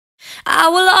I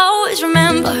will always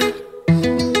remember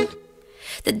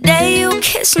the day you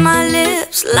kissed my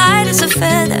lips, light as a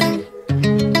feather.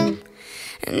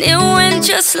 And it went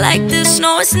just like this.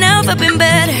 No, it's never been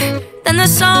better than the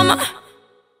summer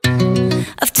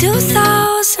of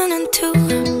 2002.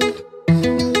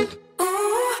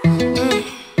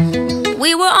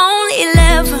 We were only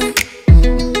 11,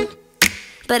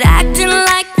 but acting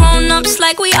like grown-ups,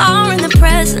 like we are in the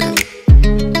present.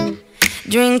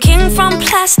 Drinking from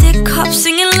plastic cups,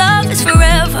 singing love is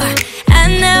forever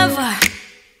and never.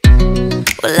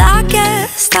 Well, I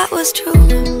guess that was true.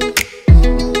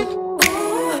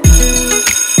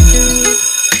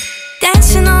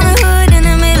 Dancing on the hood in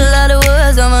the middle of the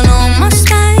woods of an old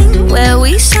Mustang, where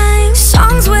we sang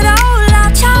songs with all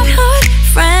our childhood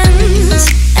friends.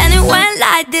 And it went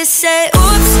like this, say,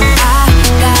 oops, I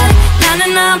got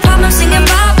 99 problems singing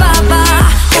bye, bye, bye.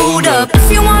 Hold up,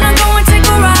 if you wanna go and take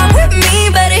a ride with me,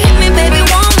 better hit me, baby,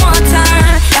 one more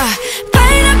time.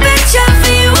 Paint a picture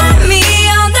for you and me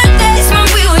on the days when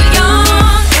we were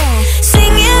young,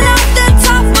 singing off the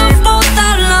top of both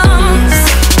our lungs.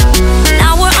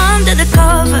 Now we're under the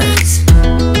covers.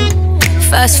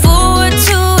 Fast forward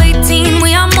to 18, we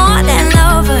are more than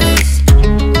lovers.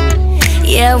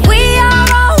 Yeah, we are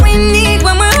all we need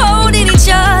when we're holding each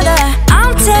other.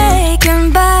 I'm taken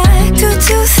back to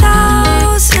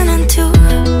 2002.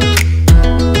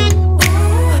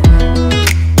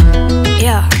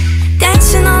 Yeah,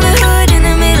 dancing on the hood in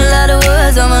the middle of the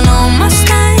woods of an old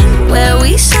Mustang, where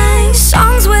we sang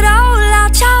songs with all our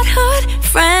childhood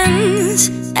friends.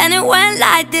 And it went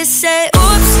like this, say,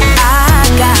 oops, I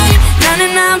got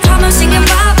 99 problems singing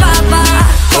bye, bye, bye.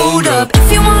 Hold up,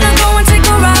 if you wanna go and take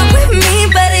a ride with me,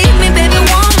 better hit me, baby,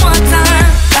 one more time.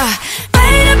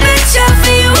 Paint a picture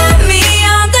for you and me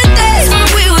on the days when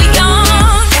we were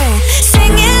young,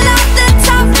 singing off the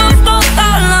top of both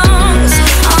our lungs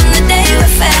on the day we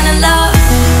fell in love.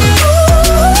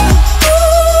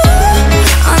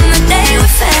 On the day we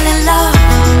fell in love.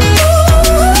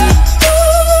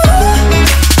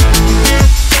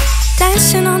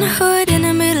 Dancing on the hood in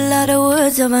the middle of the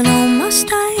woods of an old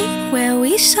Mustang, where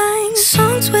we sang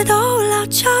songs with all our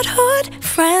childhood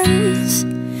friends.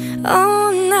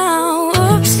 Oh, now,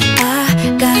 oops,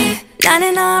 I got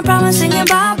 99 problems singing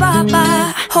bye, bye,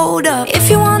 bye. Hold up, if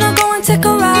you wanna go and take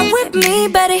a ride with me,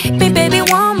 better hit me, baby,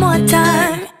 one more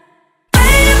time.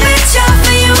 Paint a picture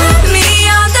for you and me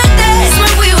on the days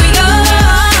when we were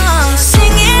young,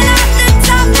 singing at the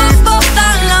top of both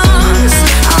our lungs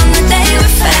on the day we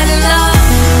fell in love.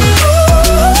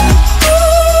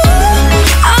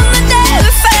 On the day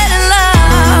we fell in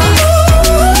love.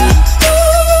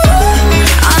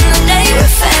 On the day we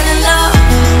fell in love.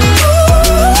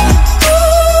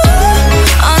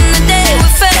 On the day we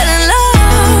fell in love.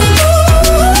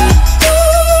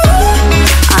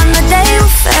 On the day we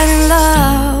fell in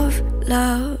love.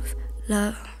 Love,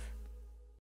 love.